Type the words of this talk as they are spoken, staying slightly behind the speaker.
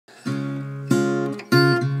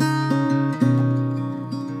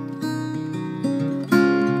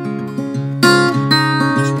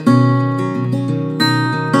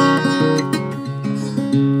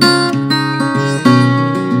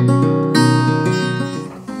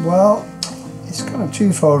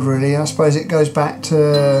twofold really. I suppose it goes back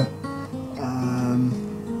to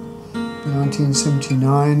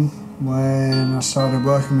 1979 when I started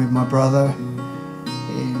working with my brother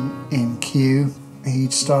in Kew.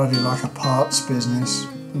 He'd started like a parts business,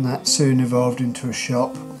 and that soon evolved into a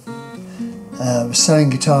shop. Was selling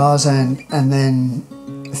guitars and then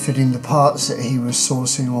fitting the parts that he was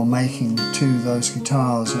sourcing or making to those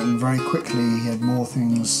guitars, and very quickly he had more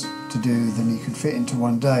things to do than he could fit into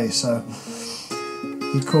one day. So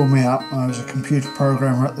he called me up. I was a computer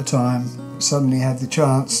programmer at the time. Suddenly had the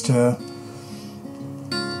chance to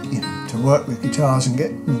work with guitars and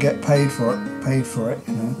get paid for it,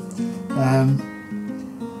 you know.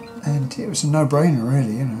 And it was a no-brainer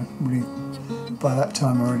really, you know. Really, by that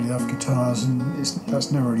time I really loved guitars, and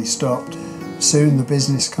that's never really stopped. Soon the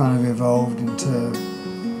business kind of evolved into,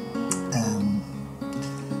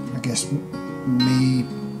 I guess, me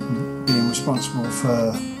being responsible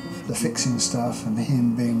for the fixing stuff and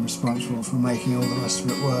him being responsible for making all the rest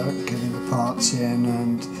of it work, getting the parts in,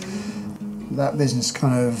 and that business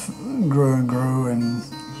kind of grew and grew, and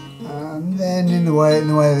then in the way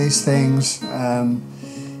of these things,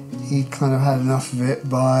 he kind of had enough of it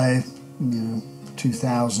by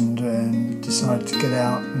 2000 and decided to get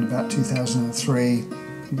out in about 2003.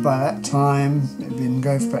 By that time, it had been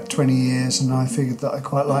going for about 20 years, and I figured that I'd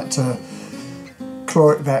quite like to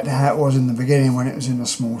claw it back to how it was in the beginning when it was in a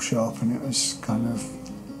small shop, and it was kind of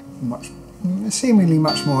seemingly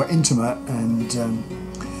much more intimate, and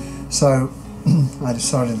so I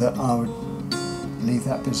decided that I would leave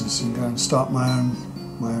that business and go and start my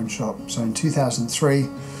own shop. So in 2003,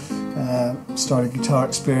 started Guitar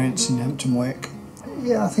Experience in Hampton Wick.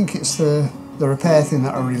 Yeah, I think it's the repair thing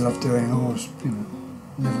that I really love doing. I always,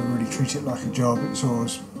 never really treat it like a job. It's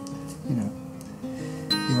always,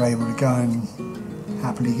 you're able to go and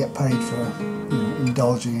happily get paid for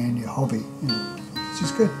indulging in your hobby, which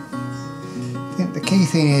is good. I think the key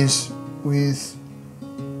thing is with,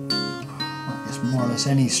 I guess, more or less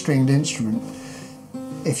any stringed instrument,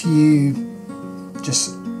 if you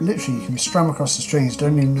just literally, you can strum across the strings,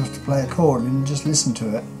 don't even have to play a chord, and just listen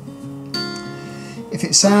to it. If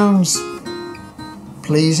it sounds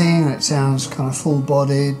pleasing, it sounds kind of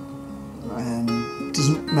full-bodied, and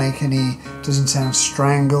doesn't sound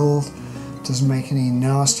strangled, doesn't make any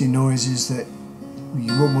nasty noises that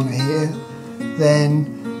you wouldn't want to hear,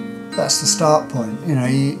 then that's the start point.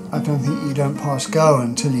 I don't think you don't pass go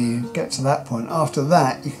until you get to that point. After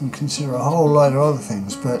that, you can consider a whole load of other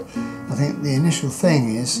things, but I think the initial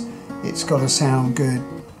thing is it's got to sound good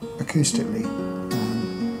acoustically,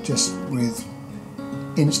 just with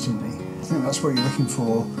instantly. I think that's what you're looking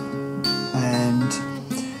for, and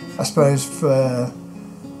I suppose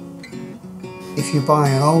if you're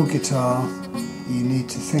buying an old guitar, you need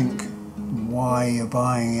to think why you're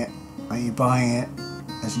buying it. Are you buying it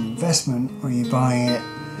as an investment, or are you buying it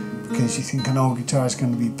because you think an old guitar is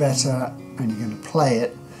going to be better and you're going to play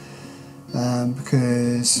it?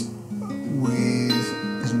 Because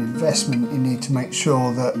as an investment, you need to make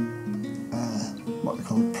sure that what they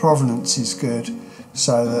call provenance is good,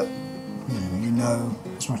 so that you know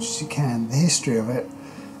as much as you can the history of it,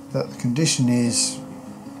 that the condition is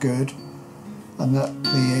good, and that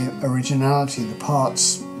the originality, the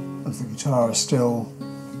parts of the guitar are still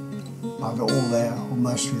either all there or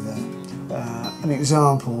mostly there. An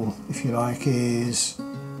example, if you like, is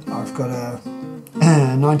I've got a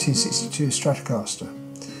 1962 Stratocaster,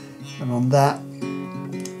 and on that,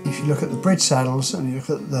 if you look at the bridge saddles and you look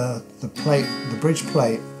at the bridge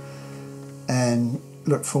plate, and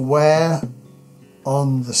look for wear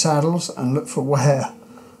on the saddles, and look for where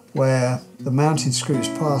the mounting screws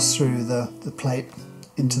pass through the plate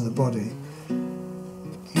into the body,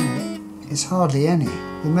 it's hardly any.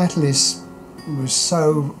 The metal was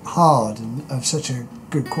so hard and of such a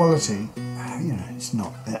good quality. It's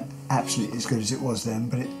not absolutely as good as it was then,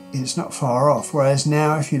 but it's not far off. Whereas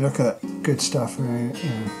now, if you look at good stuff,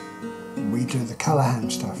 we do the Callahan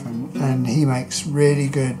stuff, and he makes really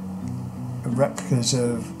good replicas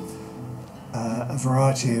of a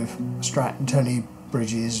variety of Strat and Tele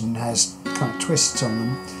bridges, and has kind of twists on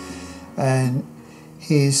them. And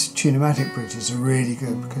his Tunematic bridges are really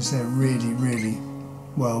good because they're really, really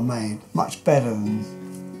well made, much better than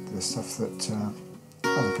the stuff that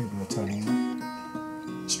other people are turning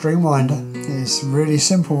out. String winder is a really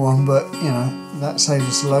simple one, but that saves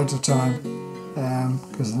us loads of time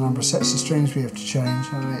because of the number of sets of strings we have to change.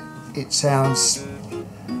 It sounds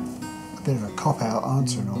a bit of a cop-out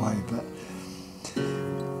answer in a way, but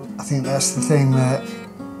I think that's the thing that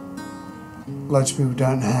loads of people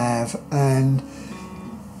don't have. And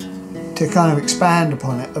to kind of expand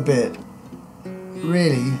upon it a bit,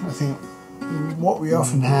 really, I think what we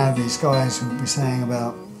often have is guys who will be saying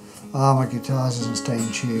about, oh, my guitar doesn't stay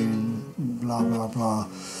in tune, blah blah blah.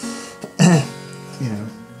 You know,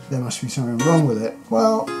 there must be something wrong with it.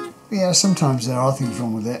 Well, yeah, sometimes there are things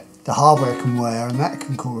wrong with it. The hardware can wear, and that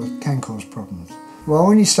can cause problems. Well,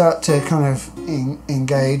 when you start to kind of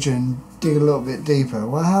engage and dig a little bit deeper,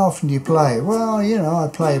 well, how often do you play? Well, you know, I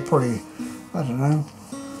play probably, I don't know,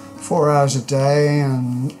 4 hours a day,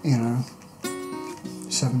 and you know,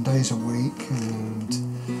 7 days a week, and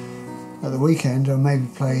at the weekend I maybe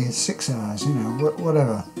play 6 hours, you know,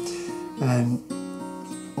 whatever. And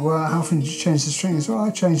well, how often do you change the strings? Well,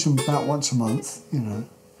 I change them about once a month, you know.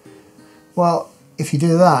 Well, if you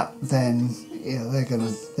do that, then yeah,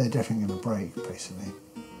 they're definitely gonna break, basically.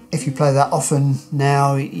 If you play that often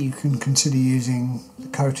now, you can consider using the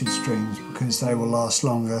coated strings because they will last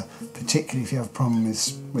longer, particularly if you have a problem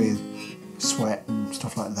with sweat and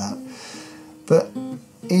stuff like that. But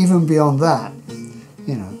even beyond that,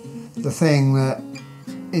 you know, the thing that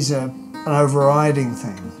is an overriding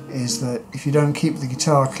thing is that if you don't keep the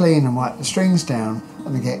guitar clean and wipe the strings down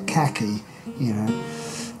and they get khaki, you know,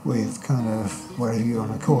 with kind of whatever you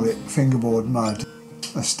want to call it, fingerboard mud,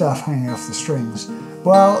 the stuff hanging off the strings,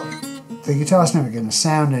 well, the guitar's never going to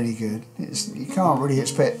sound any good. You can't really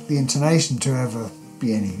expect the intonation to ever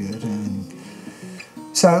be any good. And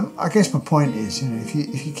so I guess my point is, you know, if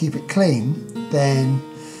you keep it clean, then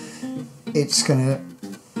it's going to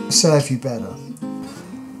serve you better.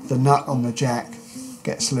 The nut on the jack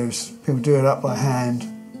gets loose. People do it up by hand,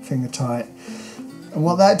 finger tight. And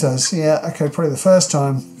what that does, yeah, okay, probably the first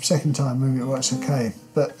time, second time, maybe it works okay.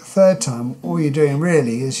 But the third time, all you're doing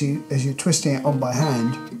really is as you're twisting it on by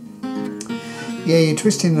hand, yeah, you're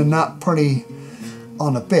twisting the nut probably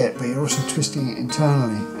on a bit, but you're also twisting it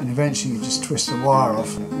internally, and eventually you just twist the wire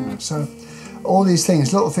off it. You know. So all these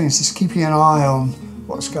things, little things, just keeping an eye on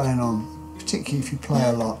what's going on, particularly if you play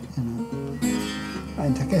a lot, you know.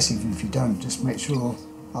 And I guess even if you don't, just make sure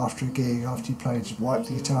after a gig, after you play, just wipe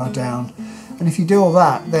the guitar down. And if you do all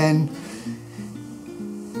that, then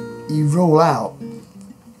you rule out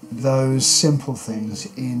those simple things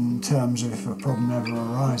in terms of if a problem ever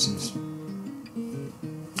arises.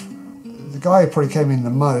 The guy who probably came in the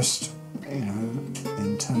most, you know,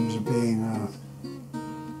 in terms of being a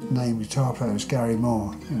named guitar player was Gary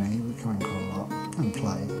Moore. You know, he would come in quite a lot and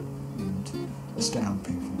play and astound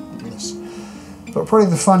people, I guess. But probably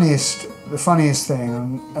the funniest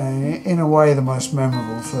thing, and in a way the most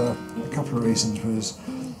memorable for a couple of reasons, was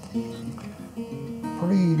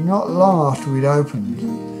probably not long after we'd opened,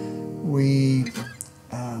 we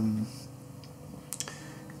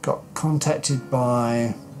got contacted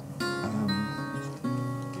by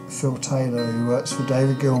Phil Taylor, who works for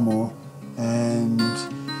David Gilmour, and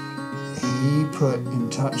he put in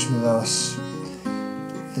touch with us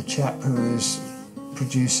the chap who is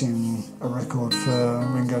producing a record for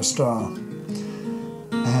Ringo Starr,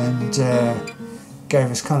 and gave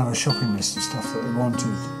us kind of a shopping list of stuff that we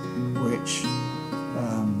wanted, which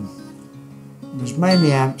was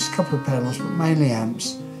mainly amps, a couple of pedals, but mainly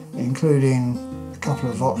amps, including a couple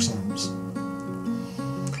of Vox amps.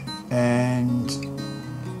 And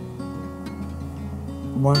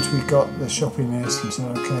once we got the shopping list and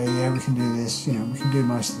said, okay, yeah, we can do this, you know, we can do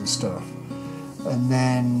most of the stuff. And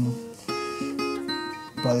then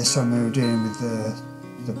by this time we were dealing with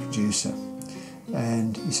the producer,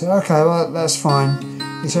 and he said, okay, well, that's fine.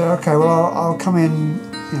 He said, okay, well, I'll come in,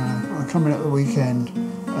 you know, I'll come in at the weekend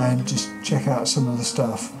and just check out some of the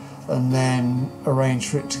stuff, and then arrange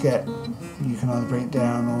for it to get, you can either bring it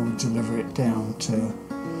down or deliver it down to, you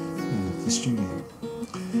know, the studio.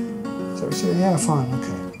 So we said, yeah, fine,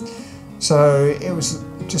 okay. So it was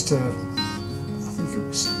just I think it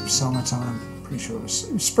was summertime, pretty sure it was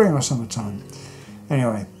spring or summertime.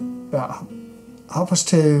 Anyway, about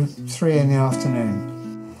 2:30, 3 in the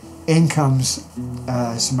afternoon, in comes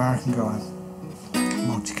this American guy,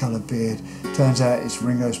 multicoloured beard. Turns out it's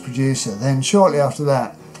Ringo's producer. Then shortly after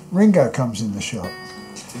that, Ringo comes in the shop.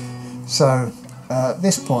 So at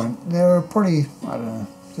this point, there are probably, I don't know,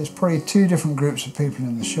 there's probably 2 different groups of people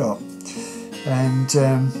in the shop, and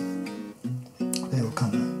they all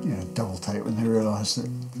kind of, you know, double take when they realise that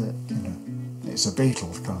you know, it's a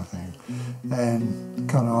Beatles kind of thing. And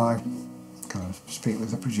kind of I kind of speak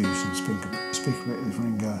with the producer and speak a bit with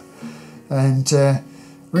Ringo. And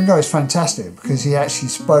Ringo is fantastic because he actually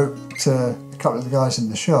spoke to a couple of the guys in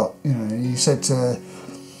the shop. You know, he said to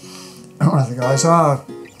one of the guys, "Oh,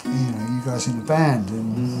 you know, you guys in a band?"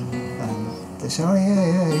 And they said, "Oh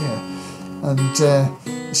yeah." And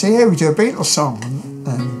he said, "Yeah, we do a Beatles song."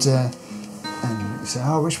 And he said,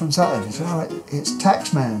 "Oh, which one's that?" And he said, "Oh, it's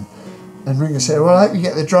Taxman." And Ringo said, well, I hope you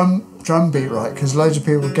get the drum beat right, because loads of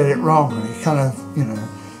people get it wrong. And he kind of, you know,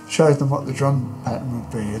 showed them what the drum pattern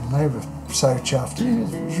would be, and they were so chuffed.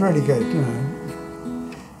 It was really good, you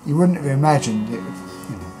know. You wouldn't have imagined it would,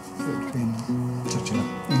 you know, it would have been such an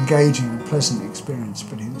engaging and pleasant experience,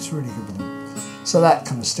 but he was really good with them. So that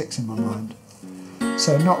kind of sticks in my mind.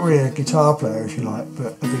 So not really a guitar player, if you like,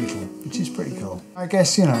 but a Beatle, which is pretty cool. I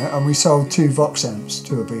guess, you know, and we sold 2 Vox amps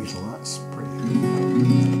to a Beatle. That's pretty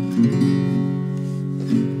cool.